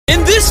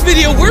this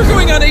video, we're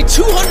going on a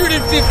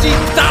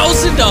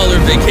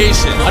 $250,000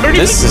 vacation.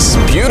 This is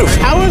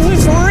beautiful. How is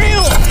this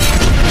real?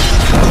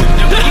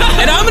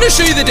 And I'm going to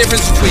show you the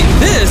difference between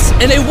this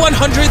and a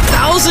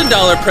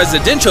 $100,000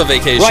 presidential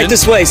vacation. Right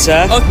this way,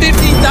 sir. A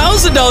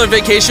 $50,000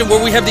 vacation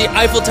where we have the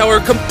Eiffel Tower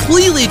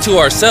completely to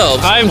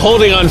ourselves. I'm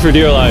holding on for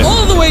dear life.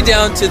 All the way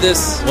down to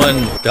this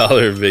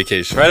 $1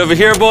 vacation. Right over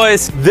here,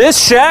 boys. This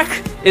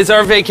shack is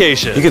our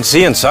vacation. You can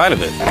see inside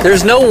of it.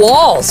 There's no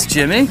walls,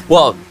 Jimmy.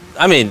 Well,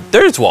 I mean,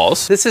 there's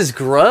walls. This is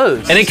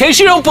gross. And in case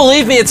you don't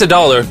believe me, it's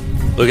 $1.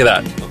 Look at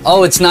that.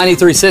 Oh, it's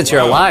 93 cents.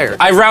 You're a liar.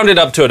 I rounded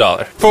up to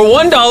 $1. For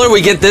 $1,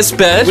 we get this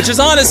bed, Which is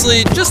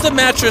honestly just a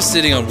mattress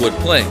sitting on wood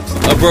planks,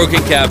 a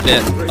broken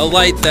cabinet, a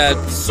light that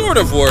sort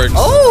of works,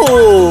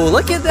 Oh,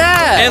 look at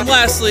that. and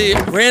lastly,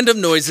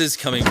 random noises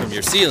coming from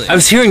your ceiling. I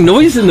was hearing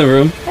noise in the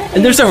room,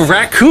 and there's a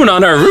raccoon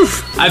on our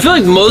roof. I feel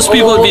like most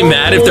people would be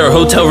mad if their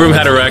hotel room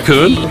had a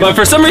raccoon, but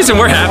for some reason,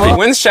 we're happy.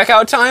 When's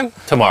checkout time?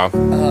 Tomorrow.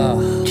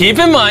 Keep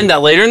in mind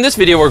that later in this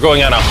video, we're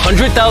going on a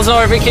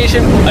 $100,000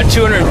 vacation, a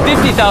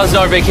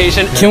 $250,000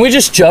 vacation. Can we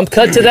just jump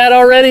cut to that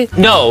already?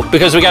 No,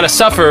 because we gotta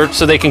suffer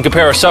so they can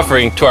compare our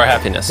suffering to our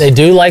happiness. They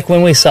do like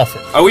when we suffer.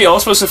 Are we all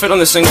supposed to fit on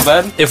this single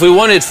bed? If we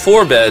wanted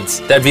 4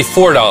 beds, that'd be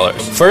 $4.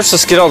 First,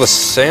 let's get all the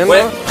sand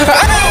out.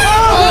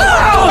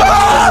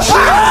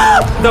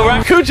 The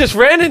raccoon just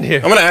ran in here.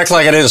 I'm gonna act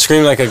like I didn't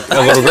scream like a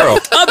little girl.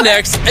 Up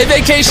next, a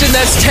vacation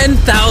that's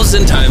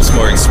 10,000 times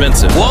more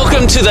expensive.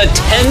 Welcome to the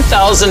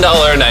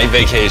 $10,000 a night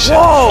vacation.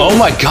 Whoa! Oh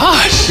my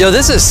gosh! Yo,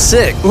 this is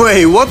sick.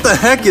 Wait, what the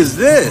heck is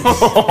this?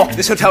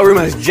 This hotel room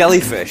has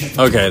jellyfish.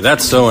 Okay,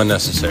 that's so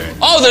unnecessary.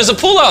 Oh, there's a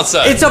pool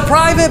outside. It's a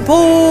private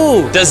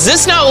pool. Does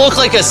this not look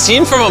like a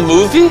scene from a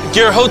movie?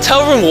 Your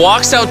hotel room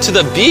walks out to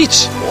the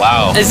beach.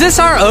 Wow. Is this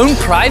our own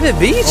private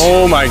beach?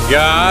 Oh my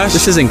gosh.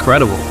 This is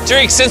incredible.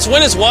 Drake, since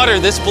when is water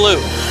this blue?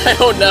 I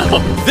don't know.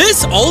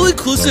 This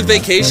all-inclusive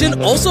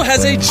vacation also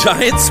has a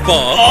giant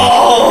spa,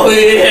 Oh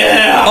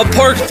yeah! a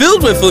park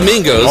filled with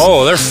flamingos,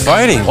 Oh, they're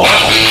fighting.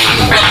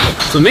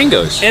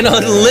 Flamingos. and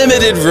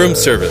unlimited room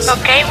service.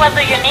 Okay, what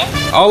do you need?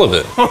 All of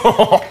it.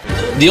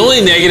 The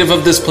only negative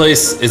of this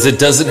place is it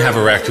doesn't have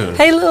a raccoon.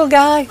 Hey, little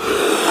guy.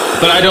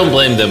 But I don't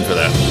blame them for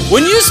that.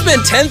 When you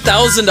spend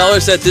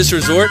 $10,000 at this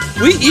resort,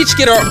 we each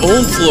get our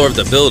own floor of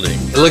the building.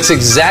 It looks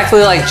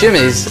exactly like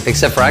Jimmy's,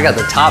 except for I got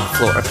the top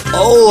floor.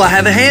 Oh, I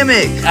have a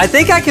hammock. I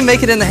think I can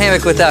make it in the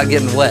hammock without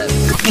getting wet.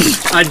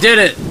 I did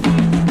it.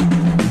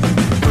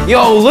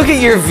 Yo, look at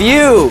your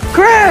view.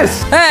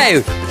 Chris!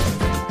 Hey!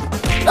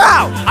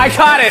 Ow! I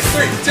caught it!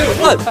 3,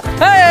 2, 1.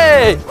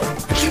 Hey!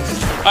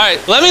 All right,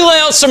 let me lay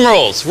out some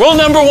rules. Rule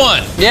number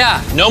 1,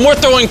 Yeah. no more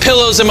throwing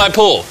pillows in my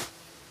pool.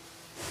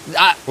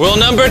 Rule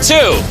number 2,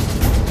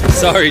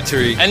 Sorry,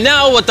 Tariq. and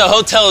now what the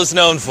hotel is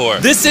known for.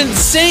 This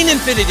insane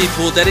infinity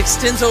pool that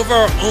extends over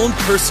our own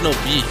personal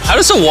beach. How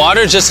does the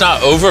water just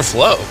not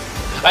overflow?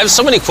 I have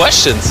so many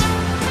questions.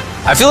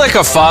 I feel like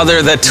a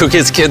father that took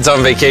his kids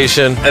on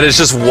vacation and is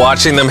just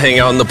watching them hang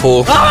out in the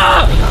pool.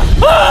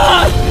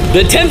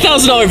 The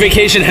 $10,000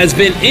 vacation has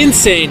been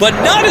insane, but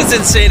not as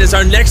insane as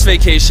our next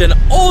vacation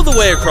all the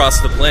way across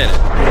the planet.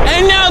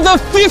 And now the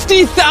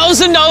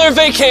 $50,000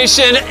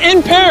 vacation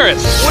in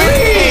Paris.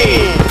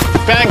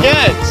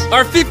 Baguettes.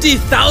 Our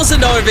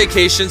 $50,000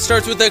 vacation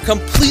starts with a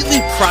completely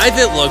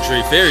private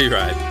luxury ferry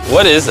ride.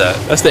 What is that?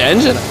 That's the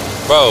engine.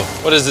 Bro,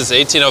 what is this,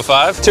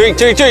 1805?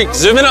 Tariq,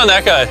 zoom in on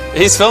that guy.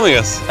 He's filming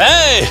us.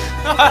 Hey!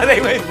 They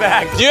went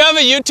back. Do you have a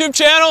YouTube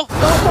channel?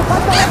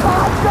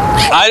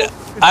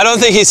 I don't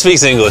think he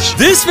speaks English.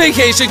 This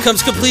vacation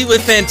comes complete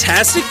with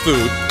fantastic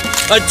food,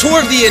 a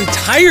tour of the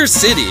entire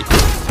city,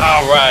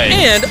 All right.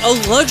 and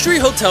a luxury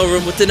hotel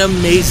room with an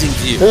amazing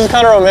view. This is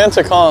kind of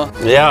romantic, huh?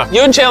 Yeah.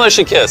 You and Chandler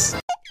should kiss.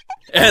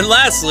 And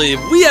lastly,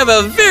 we have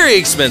a very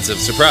expensive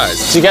surprise.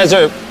 So you guys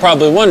are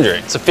probably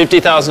wondering, it's a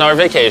 $50,000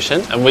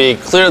 vacation, and we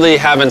clearly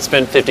haven't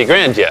spent 50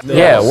 grand yet.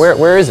 Yeah,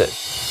 where is it?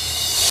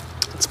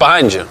 It's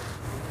behind you.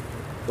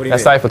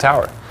 That's the Eiffel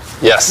Tower.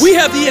 Yes. We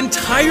have the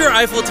entire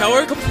Eiffel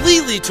Tower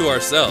completely to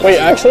ourselves.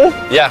 actually?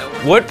 Yeah.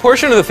 What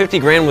portion of the 50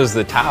 grand was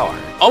the tower?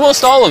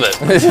 Almost all of it.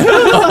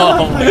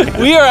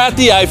 We are at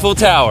the Eiffel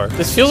Tower.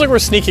 This feels like we're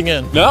sneaking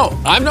in. No,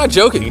 I'm not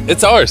joking.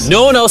 It's ours.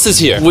 No one else is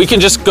here. We can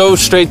just go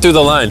straight through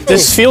the line.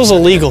 This feels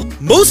illegal.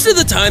 Most of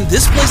the time,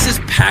 this place is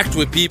packed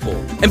with people.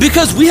 And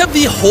because we have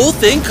the whole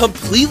thing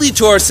completely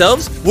to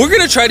ourselves, we're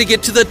gonna try to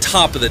get to the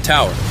top of the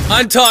tower.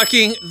 I'm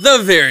talking the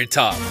very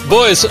top.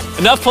 Boys,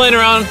 enough playing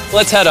around.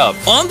 Let's head up.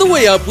 On the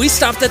way up, we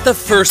stopped at the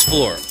first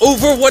floor,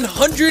 over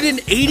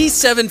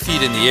 187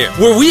 feet in the air,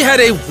 where we had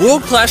a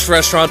world-class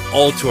restaurant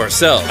all to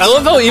ourselves. I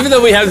love how even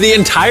though we have the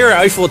entire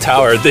Eiffel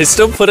Tower, they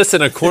still put us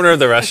in a corner of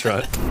the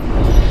restaurant.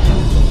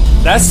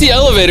 That's the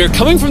elevator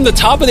coming from the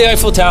top of the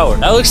Eiffel Tower.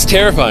 That looks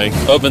terrifying.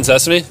 Open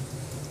sesame.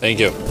 Thank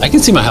you. I can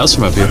see my house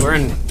from up here. We're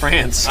in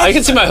France. I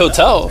can see my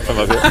hotel from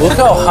up here. Look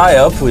how high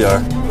up we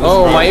are.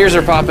 Oh, my ears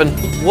are popping.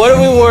 What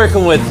are we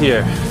working with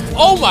here?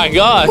 Oh my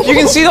God. You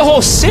can see the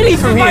whole city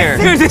from here.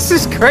 Dude, this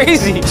is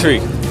crazy. Tree.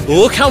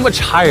 Look how much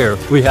higher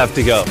we have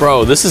to go.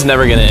 Bro, this is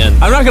never gonna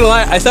end. I'm not gonna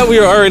lie, I thought we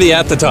were already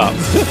at the top.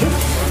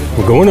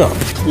 We're going up.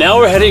 Now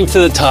we're heading to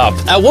the top.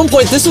 At one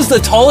point, this was the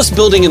tallest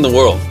building in the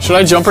world. Should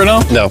I jump right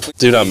now? No,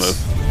 do not move.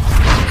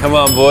 Come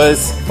on,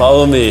 boys,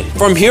 follow me.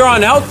 From here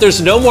on out,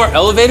 there's no more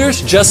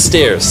elevators, just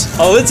stairs.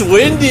 Oh, it's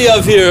windy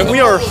up here. We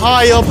are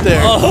high up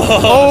there.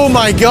 Oh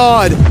my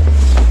God.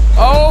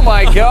 Oh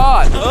my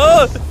God.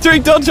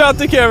 Drink, don't drop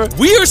the camera.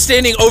 We are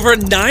standing over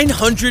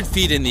 900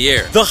 feet in the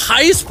air. The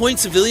highest point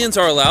civilians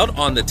are allowed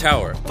on the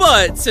tower.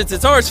 But since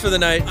it's ours for the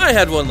night, I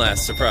had one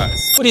last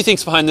surprise. What do you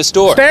think's behind this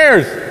door?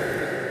 Stairs.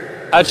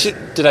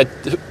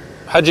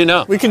 How'd you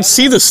know? We can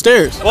see the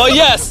stairs. Well,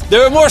 yes,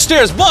 there are more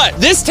stairs, but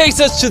this takes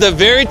us to the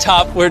very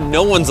top where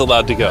no one's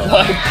allowed to go.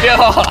 My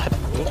God.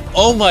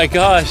 Oh my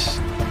gosh.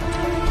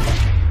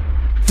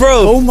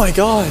 Bro. Oh my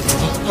God.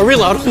 Are we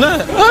allowed on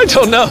that? I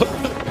don't know.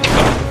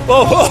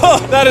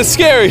 Oh, that is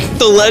scary.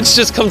 The ledge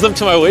just comes up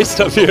to my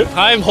waist up here.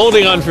 I'm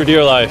holding on for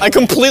dear life. I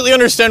completely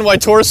understand why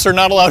tourists are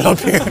not allowed up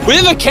here. We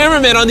have a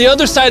cameraman on the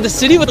other side of the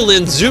city with a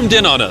lens zoomed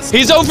in on us.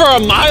 He's over a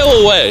mile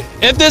away.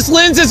 If this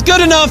lens is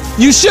good enough,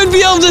 you should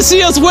be able to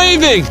see us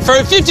waving. For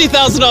a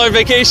 $50,000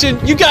 vacation,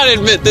 you gotta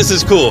admit this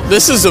is cool.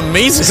 This is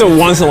amazing. It's a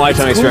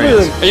once-in-a-lifetime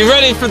experience. Are you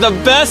ready for the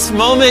best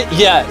moment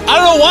yet? I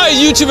don't know why a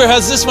YouTuber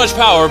has this much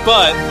power,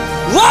 but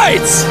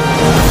lights!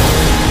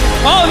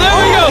 Oh, there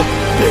we go.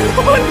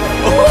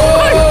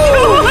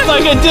 It's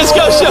like a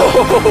disco show.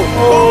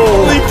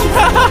 Holy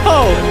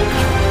cow.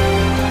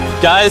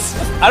 Guys,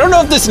 I don't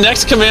know if this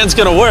next command's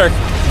gonna work,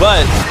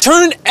 but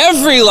turn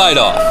every light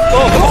off.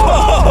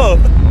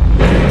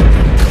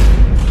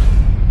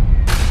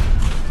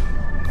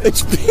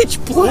 It's pitch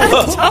black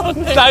down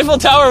there. The Eiffel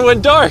Tower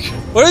went dark.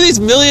 What are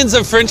these millions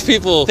of French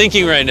people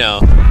thinking right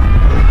now?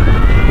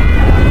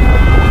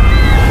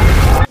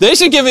 They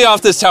should get me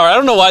off this tower. I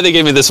don't know why they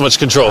gave me this much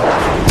control.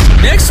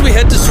 Next, we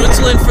head to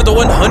Switzerland for the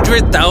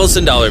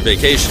 $100,000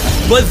 vacation.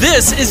 But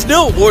this is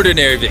no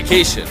ordinary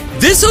vacation.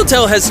 This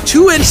hotel has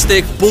 2-inch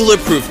thick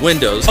bulletproof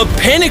windows, a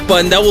panic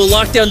button that will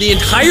lock down the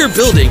entire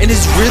building, and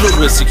is riddled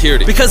with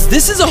security. Because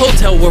this is a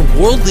hotel where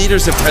world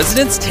leaders and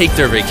presidents take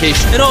their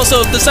vacation. And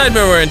also, the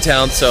Sidemen were in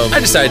town, so I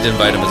decided to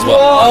invite them as well.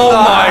 Oh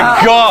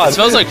my God. It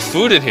smells like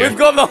food in here. We've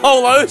got the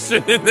whole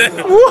ocean in there.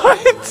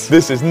 What?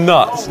 This is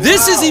nuts.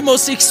 This is the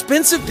most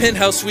expensive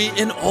penthouse suite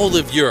in all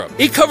of Europe.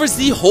 It covers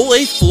the whole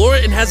 8th floor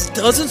and has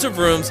dozens of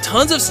rooms,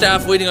 tons of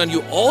staff waiting on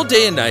you all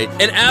day and night,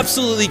 and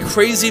absolutely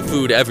crazy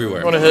food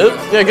everywhere. Want a hit?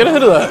 Yeah, get a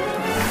hit of that.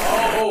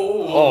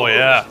 Oh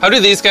yeah. How do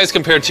these guys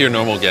compare to your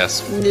normal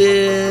guests?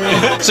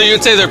 Yeah. So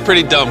you'd say they're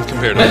pretty dumb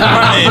compared to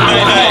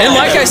And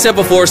like I said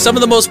before, some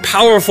of the most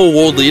powerful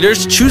world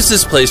leaders choose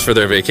this place for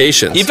their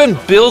vacations. Even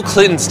Bill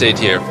Clinton stayed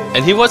here,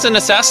 and he wasn't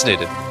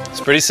assassinated.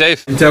 It's pretty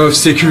safe. In terms of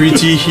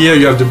security here,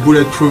 you have the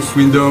bulletproof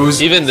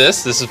windows. Even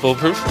this is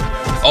bulletproof.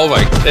 Oh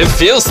my, it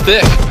feels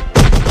thick.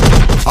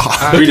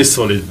 Really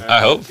solid. I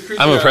hope.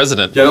 I'm a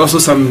president. There are also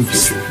some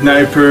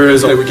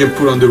snipers that we can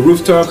put on the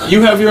rooftop.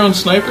 You have your own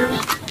snipers?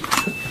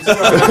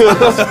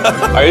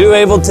 Are you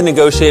able to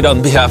negotiate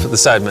on behalf of the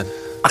Sidemen?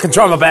 I can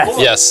try my best.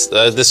 Yes,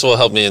 this will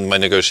help me in my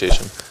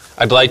negotiation.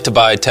 I'd like to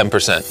buy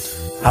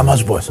 10%. How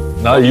much, boys?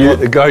 No,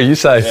 you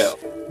say.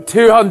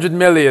 200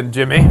 million,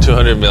 Jimmy.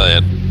 200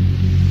 million.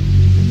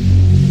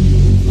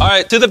 All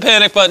right, to the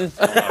panic button.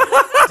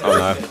 Oh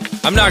no.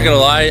 I'm not gonna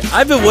lie,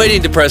 I've been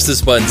waiting to press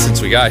this button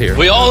since we got here.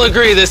 We all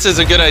agree this is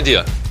a good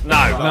idea. No.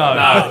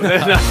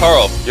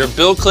 Carl, you're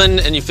Bill Clinton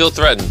and you feel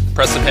threatened.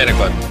 Press the panic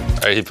button.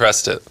 All right, he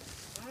pressed it.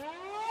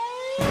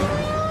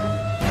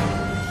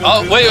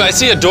 Oh, wait, I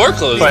see a door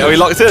closed. Wait, are we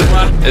locked in?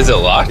 Is it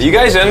locked? You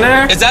guys in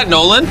there? Is that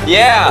Nolan?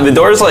 Yeah. The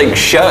door's like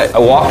shut. I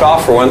walked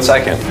off for 1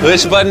 second.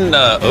 Which button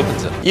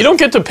opens it? You don't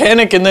get to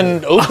panic and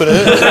then open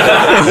it.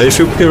 If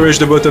you push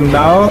the button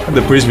now,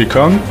 the police will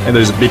come and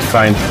there's a big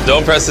fine.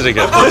 Don't press it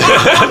again.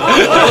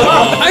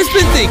 I've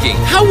been thinking,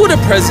 how would a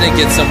president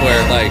get somewhere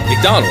like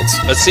McDonald's?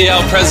 Let's see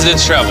how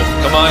presidents travel.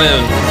 Come on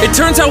in. It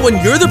turns out when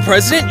you're the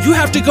president, you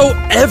have to go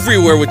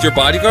everywhere with your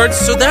bodyguards,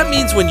 so that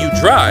means when you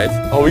drive...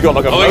 Oh, we got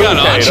like a we got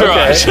an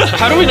entourage.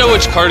 How do we know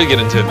which car to get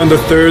into? On the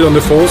third, on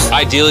the fourth.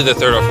 Ideally the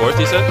third or fourth,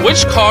 you said?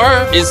 Which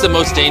car is the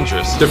most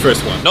dangerous? The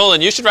first one.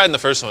 Nolan, you should ride in the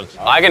first one.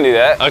 I can do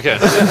that. Okay.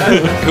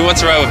 Who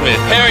wants to ride with me?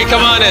 Harry,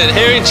 come on in.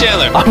 Harry and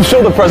Chandler. I'm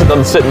sure the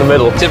president doesn't sit in the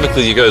middle.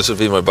 Typically, you guys would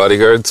be my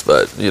bodyguards,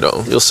 but, you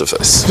know, you'll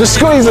suffice. Just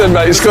squeeze in,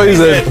 mate. Squeeze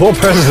in. What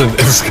president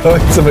is going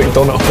to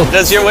McDonald's?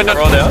 Does your window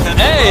roll down?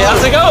 Hey,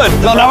 how's it going?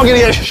 No, now we're gonna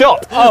get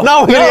shot.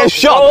 Now we're gonna get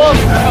shot.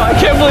 I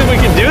can't believe we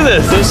can do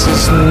this. This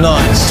is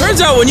nuts.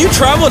 Turns out when you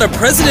travel in a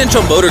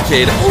presidential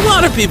motorcade, a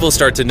lot of people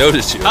start to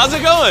notice you. How's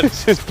it going?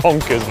 This is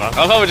bonkers, man.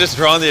 I thought we're just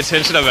drawing the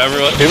attention of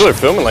everyone. People are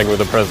filming like with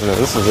the president.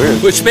 This is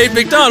weird. Which made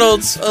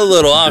McDonald's a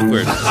little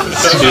awkward.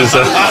 Excuse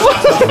us.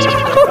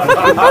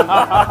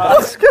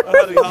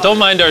 Don't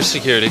mind our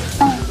security.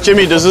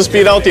 Jimmy, does this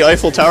beat out the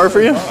Eiffel Tower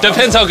for you?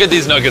 Depends how good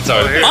these nuggets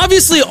are.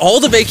 Obviously, all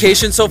the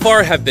vacations so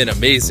far have been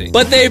amazing,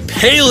 but they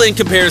pale in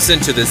comparison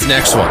to this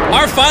next one.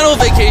 Our final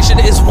vacation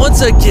is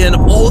once again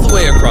all the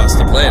way across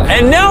the planet.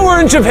 And now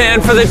we're in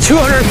Japan for the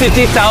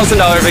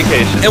 $250,000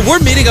 vacation. And we're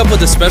meeting up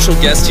with a special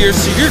guest here,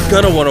 so you're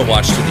gonna want to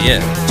watch to the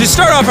end. To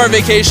start off our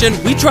vacation,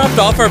 we dropped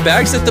off our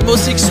bags at the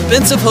most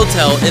expensive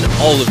hotel in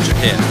all of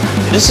Japan.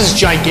 This is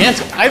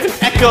gigantic. I have an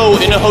Echo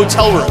in a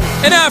hotel room.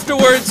 And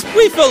afterwards,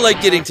 we felt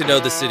like getting to know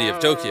the city of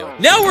Tokyo.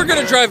 Now we're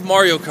gonna drive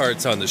Mario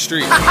Karts on the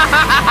street.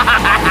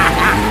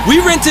 We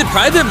rented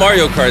private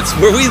Mario Karts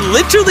where we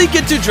literally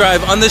get to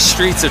drive on the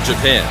streets of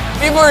Japan.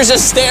 People are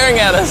just staring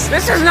at us.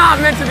 This is not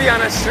meant to be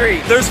on a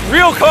street. There's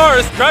real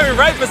cars driving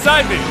right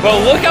beside me.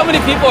 Well, look how many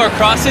people are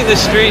crossing the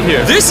street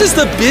here. This is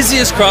the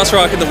busiest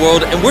crosswalk in the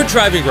world, and we're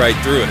driving right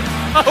through it.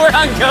 Oh, we're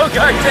on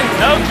go-karts in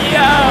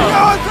Tokyo.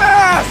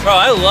 Bro,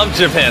 I love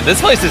Japan.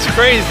 This place is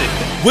crazy.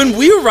 When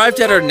we arrived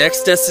at our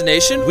next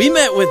destination, we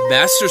met with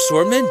Master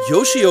Swordman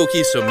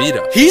Yoshioki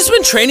Somida. He's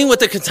been training with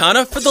the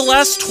katana for the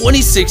last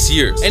 26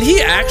 years, and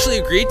he actually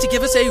agreed to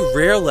give us a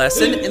rare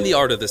lesson in the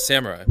art of the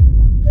samurai.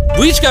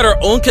 We each got our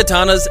own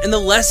katanas, and the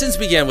lessons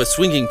began with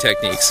swinging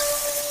techniques.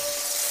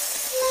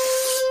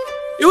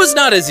 It was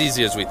not as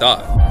easy as we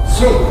thought.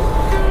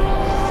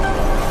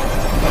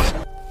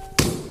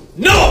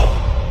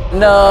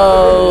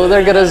 No,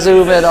 they're gonna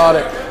zoom in on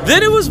it.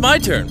 Then it was my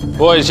turn.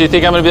 Boys, you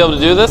think I'm gonna be able to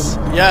do this?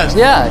 Yes.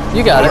 Yeah,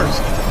 you got it.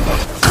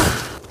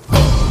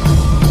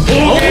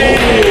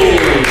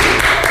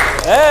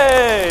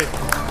 Hey!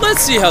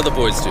 Let's see how the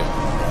boys do.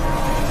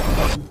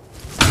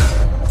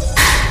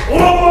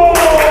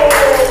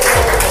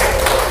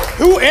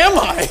 Who am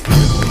I?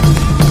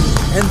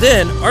 And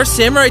then our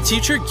samurai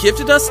teacher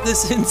gifted us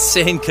this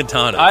insane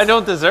katana. I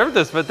don't deserve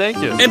this, but thank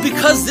you. And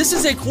because this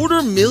is a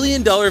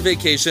 $250,000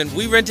 vacation,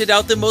 we rented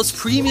out the most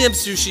premium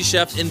sushi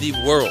chef in the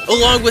world,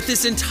 along with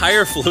this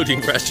entire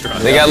floating restaurant.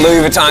 They got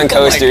Louis Vuitton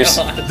coasters.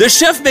 The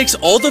chef makes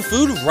all the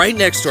food right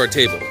next to our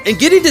table. And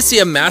getting to see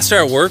a master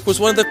at work was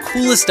one of the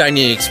coolest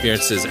dining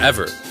experiences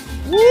ever.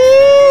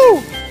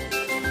 Woo!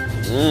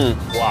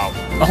 Wow.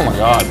 Oh my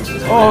God.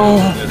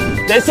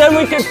 Oh. They said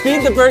we could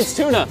feed the birds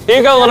tuna. Here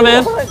you go, little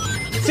man.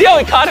 See how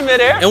we caught him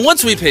midair? And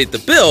once we paid the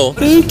bill,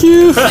 thank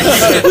you.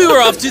 We were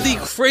off to the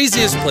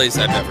craziest place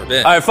I've ever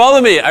been. All right,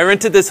 follow me. I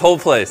rented this whole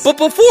place. But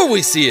before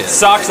we see it,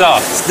 Socks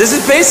off. This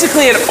is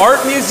basically an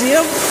art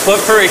museum, but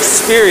for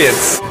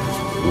experience.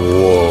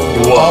 Whoa.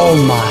 Oh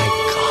my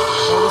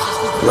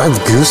I have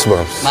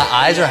goosebumps. My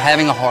eyes are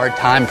having a hard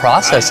time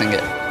processing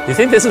it. You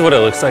think this is what it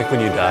looks like when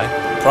you die?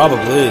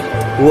 Probably.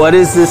 What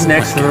is this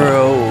next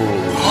row?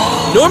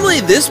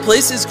 normally this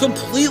place is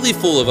completely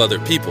full of other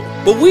people,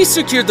 but we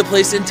secured the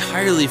place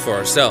entirely for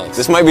ourselves.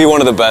 This might be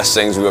one of the best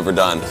things we've ever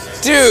done.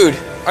 Dude,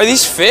 are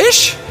these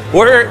fish?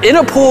 We're in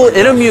a pool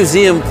in a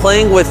museum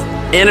playing with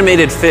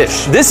animated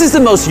fish. This is the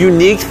most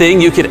unique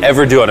thing you could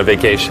ever do on a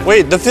vacation.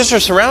 Wait, the fish are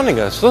surrounding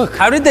us. Look.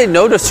 How did they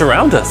know to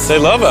surround us? They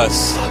love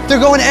us. They're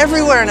going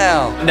everywhere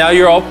now. Now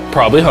you're all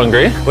probably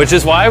hungry, which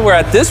is why we're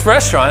at this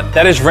restaurant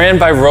that is ran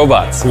by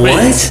robots.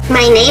 What?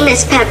 My name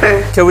is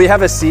Pepper. Can we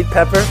have a seat,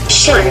 Pepper?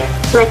 Sure.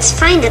 Let's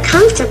find a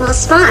comfortable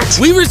spot.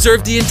 We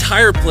reserved the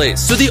entire place,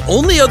 so the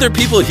only other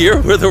people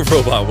here were the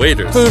robot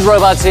waiters. Food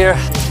robots here.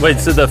 Wait,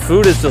 so the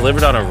food is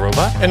delivered on a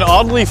robot? An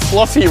oddly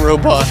fluffy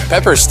robot.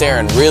 Pepper's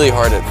staring really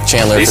hard at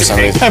Chandler for some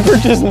reason. Pepper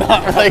does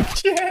not like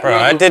Chandler. Bro,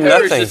 I did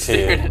nothing to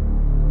you.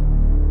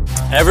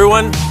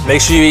 Everyone, make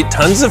sure you eat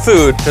tons of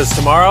food, because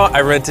tomorrow I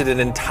rented an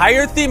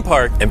entire theme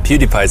park and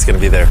PewDiePie's gonna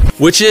be there.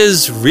 Which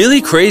is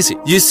really crazy.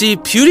 You see,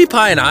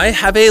 PewDiePie and I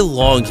have a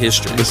long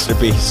history.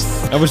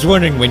 MrBeast, I was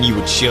wondering when you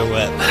would show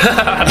up.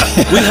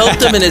 We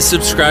helped him in his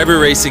subscriber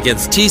race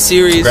against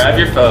T-Series. Grab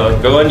your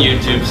phone, go on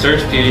YouTube,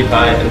 search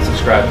PewDiePie, and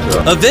subscribe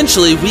to him.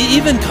 Eventually, we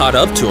even caught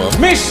up to him.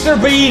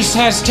 MrBeast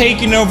has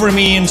taken over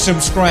me in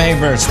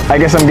subscribers. I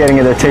guess I'm getting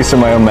a taste of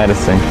my own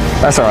medicine.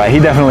 That's all right, he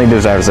definitely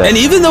deserves it. And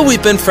even though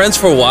we've been friends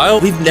for a while,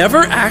 we've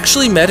never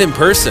actually met in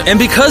person. And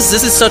because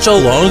this is such a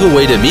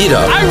long-awaited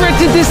meetup, I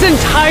rented this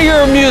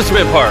entire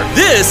amusement park.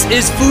 This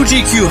is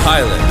Fuji-Q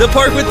Highland, the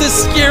park with the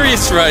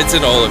scariest rides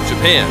in all of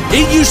Japan.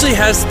 It usually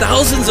has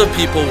thousands of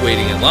people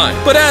waiting in line.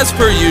 But as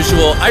per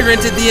usual, I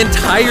rented the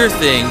entire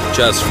thing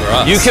just for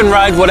us. You can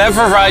ride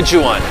whatever ride you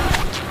want.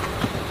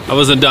 I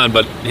wasn't done,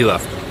 but he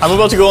left. I'm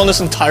about to go on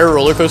this entire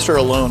roller coaster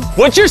alone.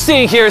 What you're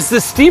seeing here is the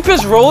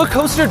steepest roller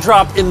coaster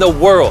drop in the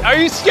world. Are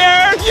you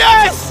scared?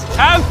 Yes!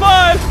 Have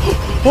fun!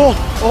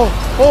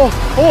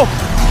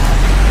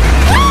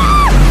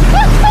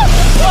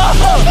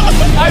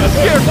 I'm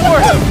scared for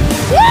him.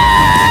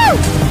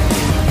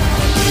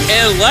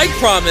 And like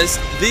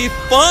promised, the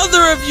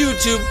father of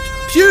YouTube,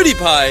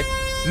 PewDiePie,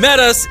 met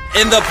us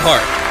in the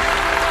park.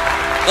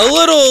 A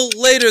little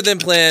later than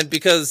planned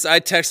because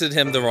I texted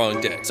him the wrong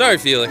day. Sorry,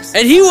 Felix.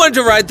 And he wanted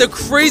to ride the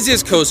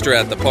craziest coaster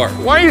at the park.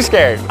 Why are you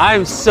scared?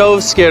 I'm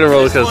so scared of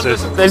roller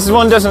coasters. This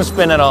one doesn't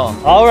spin at all.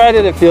 I'll ride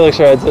it if Felix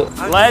rides it.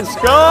 Let's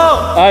go!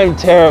 I'm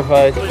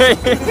terrified.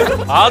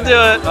 I'll do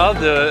it. I'll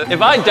do it.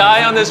 If I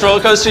die on this roller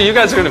coaster, you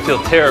guys are gonna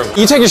feel terrible.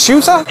 You take your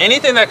shoes off?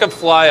 Anything that could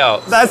fly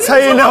out. That's how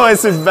you know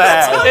it's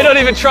bad. They don't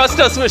even trust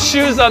us with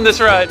shoes on this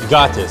ride. You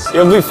got this.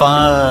 You'll be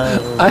fine.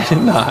 I did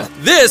not.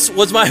 This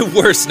was my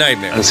worst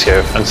nightmare. I'm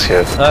scared. I'm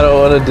scared. I don't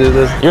want to do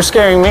this. You're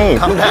scaring me.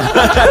 Calm down.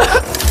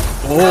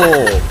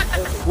 Oh.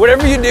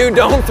 Whatever you do,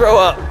 don't throw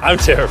up. I'm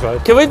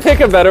terrified. Can we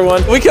pick a better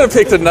one? We could have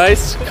picked a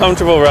nice,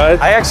 comfortable ride.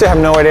 I actually have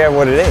no idea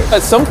what it is.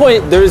 At some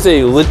point, there's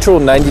a literal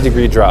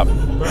 90-degree drop.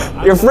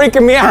 You're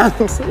freaking me out.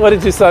 What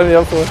did you sign me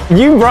up for?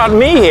 You brought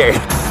me here.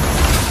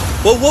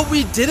 But what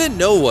we didn't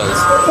know was...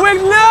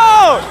 Wait,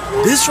 no!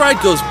 This ride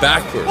goes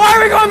backwards. Why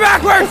are we going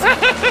backwards?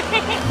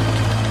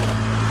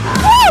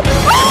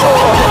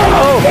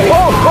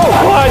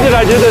 Why did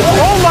I do this?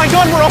 Oh my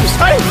God, we're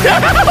upside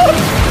down!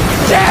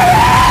 Damn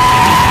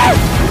it!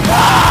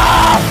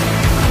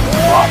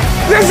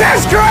 This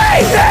is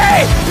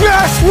crazy!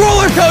 Best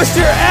roller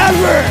coaster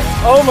ever!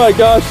 Oh my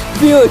gosh,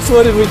 Felix,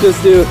 what did we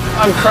just do?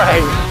 I'm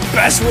crying.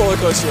 Best roller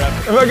coaster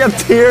ever. I got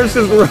tears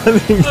just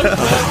running down.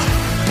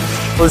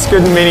 Well, it's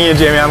good meeting you,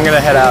 Jamie. I'm gonna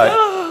head out.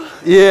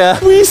 Yeah.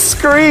 We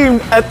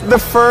screamed at the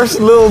first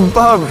little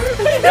bump.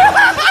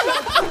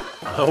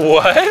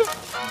 What?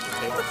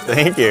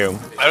 Thank you.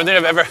 I don't think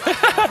I've ever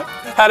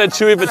had a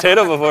chewy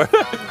potato before.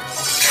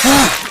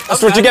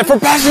 That's what you get for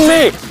passing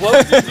me.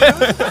 What did you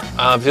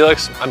do?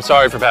 Felix, I'm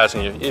sorry for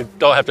passing you. You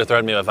don't have to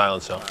threaten me with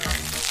violence, though.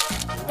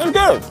 They're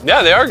good.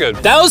 Yeah, they are good.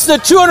 That was the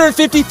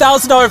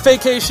 $250,000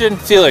 vacation.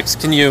 Felix,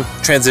 can you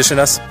transition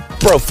us?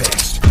 Bro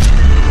face.